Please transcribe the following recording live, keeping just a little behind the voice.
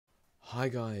Hi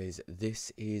guys,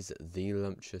 this is the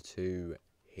Lumpster2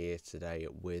 here today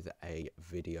with a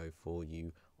video for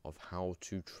you of how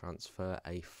to transfer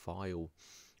a file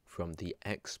from the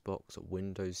Xbox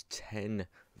Windows 10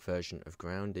 version of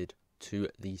Grounded to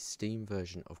the Steam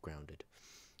version of Grounded.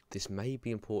 This may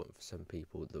be important for some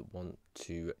people that want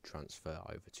to transfer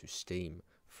over to Steam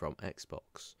from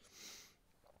Xbox.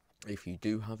 If you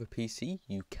do have a PC,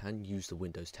 you can use the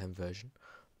Windows 10 version,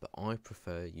 but I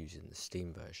prefer using the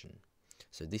Steam version.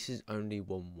 So this is only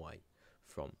one way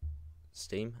from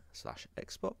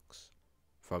Steam/Xbox,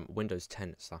 from Windows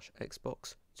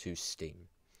 10/Xbox to Steam.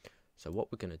 So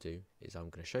what we're going to do is I'm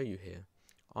going to show you here.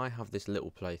 I have this little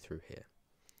playthrough here.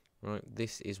 Right,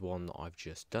 this is one that I've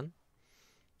just done,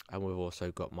 and we've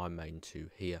also got my main two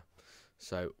here.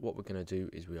 So what we're going to do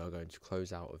is we are going to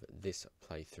close out of this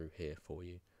playthrough here for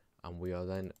you, and we are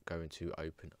then going to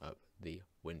open up the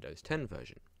Windows 10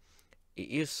 version. It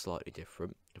is slightly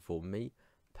different. For me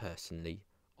personally,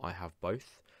 I have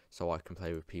both, so I can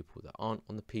play with people that aren't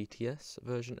on the PTS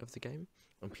version of the game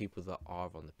and people that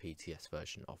are on the PTS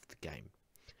version of the game.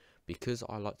 Because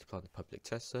I like to play on the public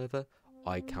test server,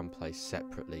 I can play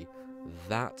separately.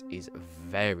 That is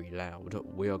very loud.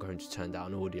 We are going to turn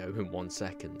down audio in 1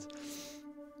 second.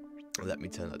 Let me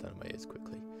turn that down my ears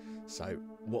quickly. So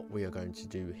what we are going to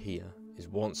do here is,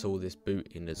 once all this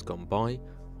booting has gone by,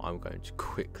 I'm going to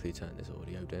quickly turn this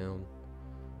audio down.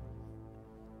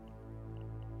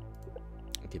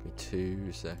 Give me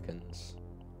 2 seconds.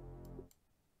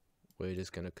 We're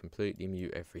just going to completely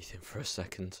mute everything for a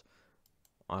second.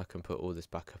 I can put all this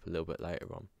back up a little bit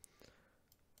later on.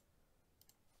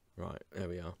 Right, there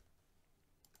we are.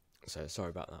 So sorry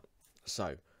about that.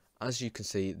 So as you can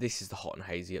see, this is the Hot and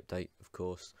Hazy update. Of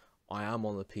course, I am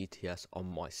on the PTS on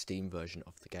my Steam version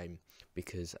of the game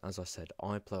because, as I said,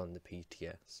 I play on the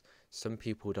PTS. Some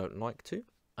people don't like to,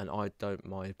 and I don't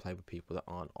mind playing with people that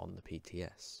aren't on the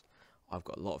PTS. I've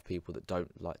got a lot of people that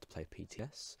don't like to play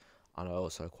PTS, and I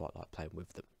also quite like playing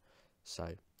with them.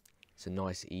 So it's a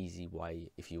nice, easy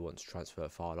way if you want to transfer a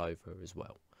file over as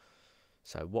well.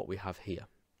 So what we have here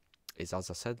is, as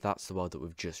I said, that's the world that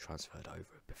we've just transferred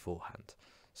over beforehand.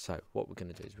 So what we're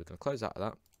going to do is we're going to close out of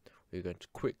that. We're going to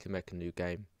quickly make a new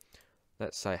game.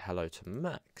 Let's say hello to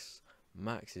Max.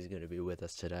 Max is going to be with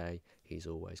us today. He's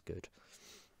always good.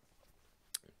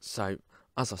 So,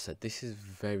 as I said, this is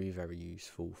very, very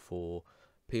useful for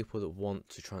people that want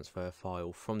to transfer a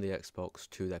file from the Xbox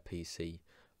to their PC.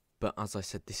 But as I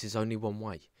said, this is only one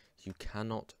way. You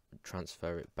cannot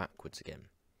transfer it backwards again.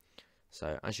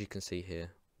 So, as you can see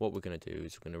here, what we're going to do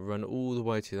is we're going to run all the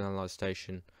way to the analyze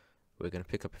station. We're going to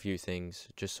pick up a few things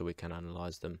just so we can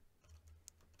analyze them.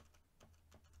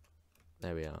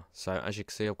 There we are. So as you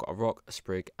can see, I've got a rock, a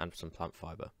sprig, and some plant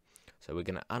fibre. So we're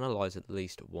going to analyse at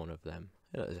least one of them.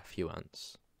 There's a few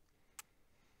ants.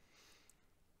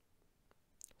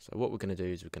 So what we're going to do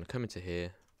is we're going to come into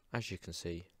here. As you can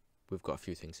see, we've got a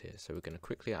few things here. So we're going to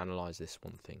quickly analyse this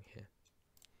one thing here,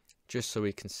 just so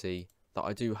we can see that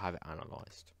I do have it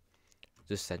analysed.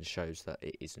 This then shows that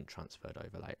it isn't transferred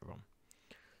over later on.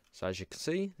 So as you can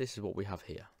see, this is what we have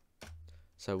here.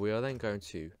 So we are then going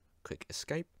to click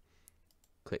escape.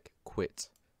 Click quit.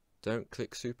 Don't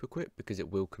click super quit because it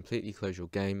will completely close your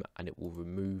game and it will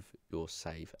remove your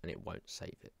save and it won't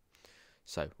save it.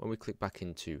 So when we click back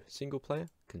into single player,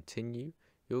 continue,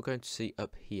 you're going to see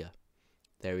up here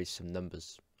there is some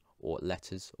numbers or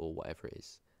letters or whatever it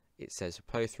is. It says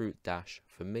playthrough dash.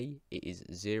 For me it is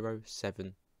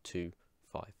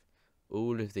 0725.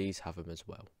 All of these have them as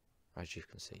well, as you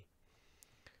can see.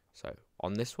 So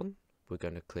on this one we're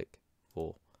going to click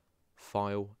for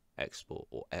file export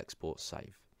or export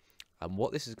save, and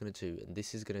what this is going to do, and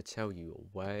this is going to tell you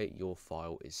where your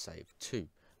file is saved to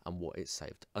and what it's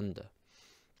saved under.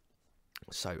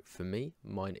 So for me,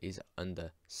 mine is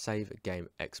under save game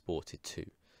exported to.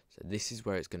 So this is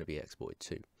where it's going to be exported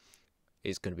to.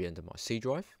 It's going to be under my C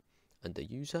drive, under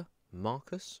user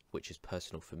Marcus, which is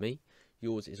personal for me.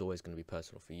 Yours is always going to be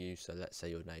personal for you. So let's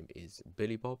say your name is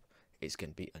Billy Bob, it's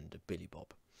going to be under Billy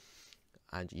Bob.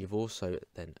 And you've also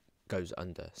then goes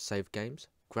under save games,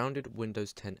 Grounded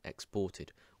Windows 10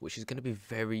 exported, which is going to be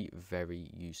very, very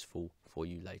useful for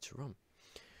you later on.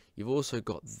 You've also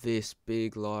got this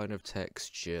big line of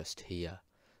text just here.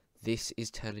 This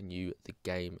is telling you the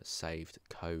game saved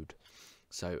code.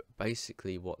 So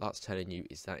basically what that's telling you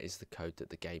is that is the code that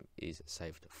the game is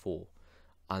saved for.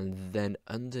 And then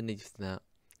underneath that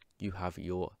you have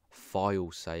your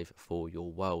file save for your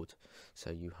world. So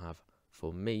you have,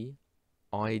 for me,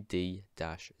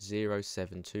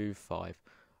 ID-0725,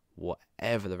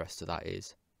 whatever the rest of that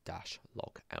is,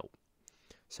 -log out.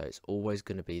 So it's always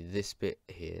going to be this bit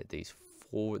here, these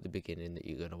 4 at the beginning that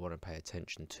you're going to want to pay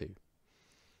attention to.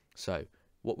 So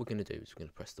what we're going to do is we're going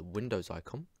to press the Windows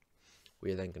icon.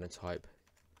 We are then going to type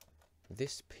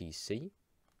this PC,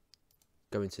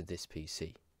 go into this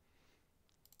PC.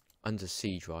 Under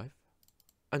C drive,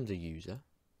 under user,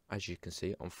 as you can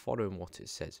see, I'm following what it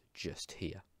says just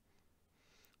here.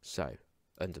 So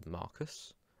under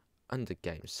Marcus, under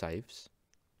game saves,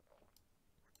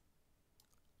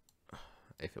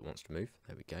 if it wants to move,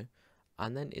 there we go.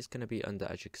 And then it's going to be under,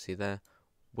 as you can see there,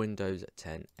 Windows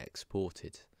 10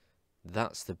 exported.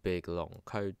 That's the big long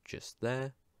code just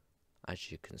there,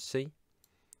 as you can see.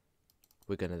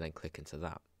 We're going to then click into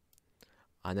that.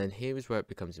 And then here is where it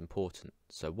becomes important.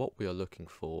 So what we are looking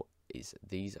for is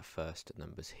these first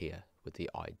numbers here with the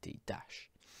ID dash.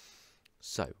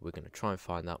 So we're going to try and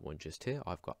find that one just here.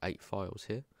 I've got 8 files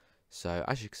here. So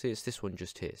as you can see, it's this one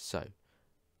just here. So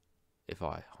if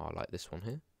I highlight this one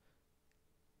here,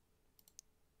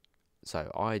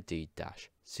 so ID dash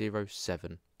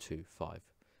 0725,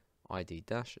 ID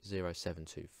dash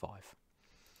 0725.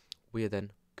 We are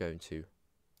then going to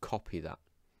copy that.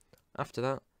 After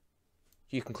that,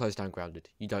 you can close down Grounded.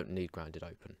 You don't need Grounded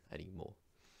open anymore.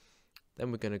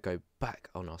 Then we're going to go back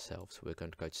on ourselves. We're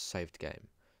going to go to saved game.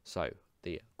 So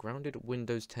the Grounded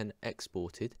Windows 10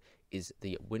 exported is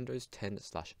the Windows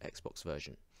 10/Xbox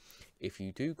version. If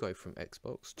you do go from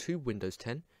Xbox to Windows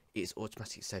 10, it's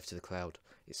automatically saved to the cloud.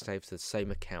 It's saved to the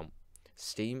same account.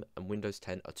 Steam and Windows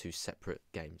 10 are 2 separate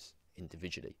games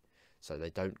individually, so they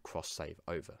don't cross-save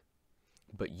over.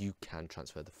 But you can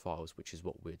transfer the files, which is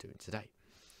what we're doing today.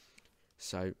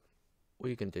 So what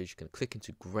you're going to do is you're going to click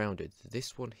into Grounded.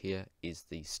 This one here is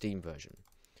the Steam version.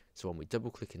 So when we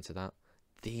double click into that,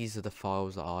 these are the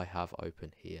files that I have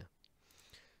open here.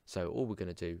 So all we're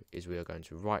going to do is we are going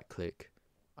to right click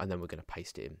and then we're going to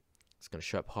paste it in. It's going to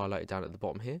show up highlighted down at the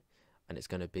bottom here, and it's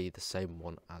going to be the same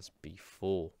one as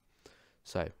before.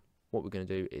 So what we're going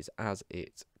to do is as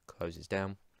it closes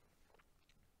down,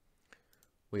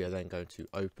 we are then going to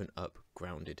open up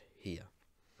Grounded here.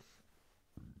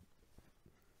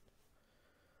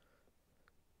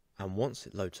 And once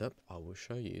it loads up, I will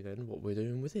show you then what we're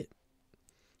doing with it.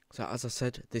 So as I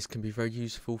said, this can be very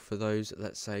useful for those,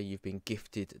 let's say you've been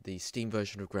gifted the Steam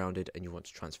version of Grounded and you want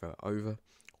to transfer it over,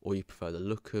 or you prefer the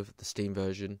look of the Steam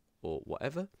version or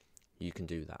whatever, you can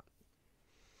do that.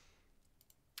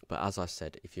 But as I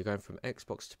said, if you're going from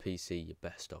Xbox to PC, you're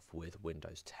best off with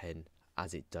Windows 10,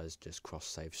 as it does just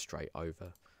cross-save straight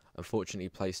over. Unfortunately,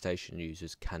 PlayStation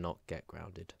users cannot get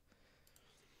Grounded,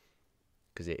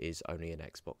 because it is only an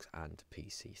Xbox and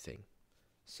PC thing.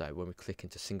 So when we click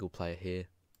into single player here,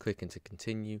 click into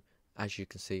continue, as you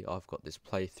can see I've got this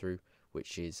playthrough,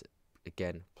 which is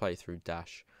again playthrough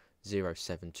dash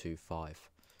 0725.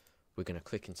 We're going to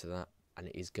click into that and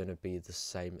it is going to be the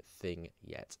same thing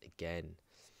yet again.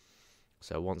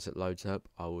 So once it loads up,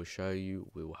 I will show you.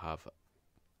 We will have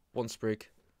 1 sprig,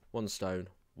 1 stone,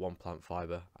 1 plant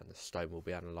fibre, and the stone will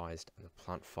be analysed and the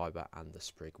plant fibre and the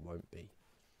sprig won't be.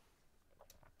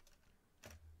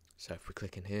 So if we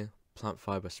click in here, plant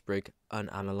fibre, sprig,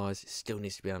 unanalyzed, it still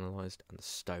needs to be analysed, and the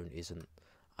stone isn't.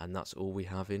 And that's all we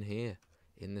have in here,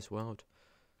 in this world.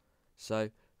 So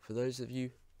for those of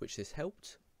you which this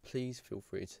helped, please feel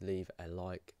free to leave a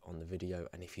like on the video,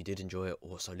 and if you did enjoy it,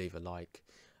 also leave a like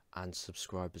and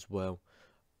subscribe as well.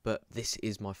 But this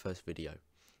is my first video,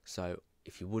 so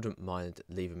if you wouldn't mind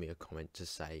leaving me a comment to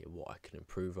say what I can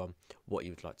improve on, what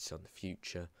you would like to see on the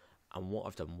future, and what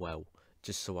I've done well,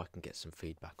 just so I can get some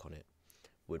feedback on it,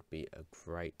 would be a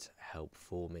great help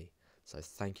for me. So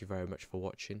thank you very much for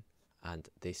watching, and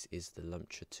this is the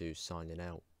Lumpcher 2 signing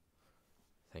out.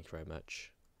 Thank you very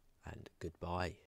much, and goodbye.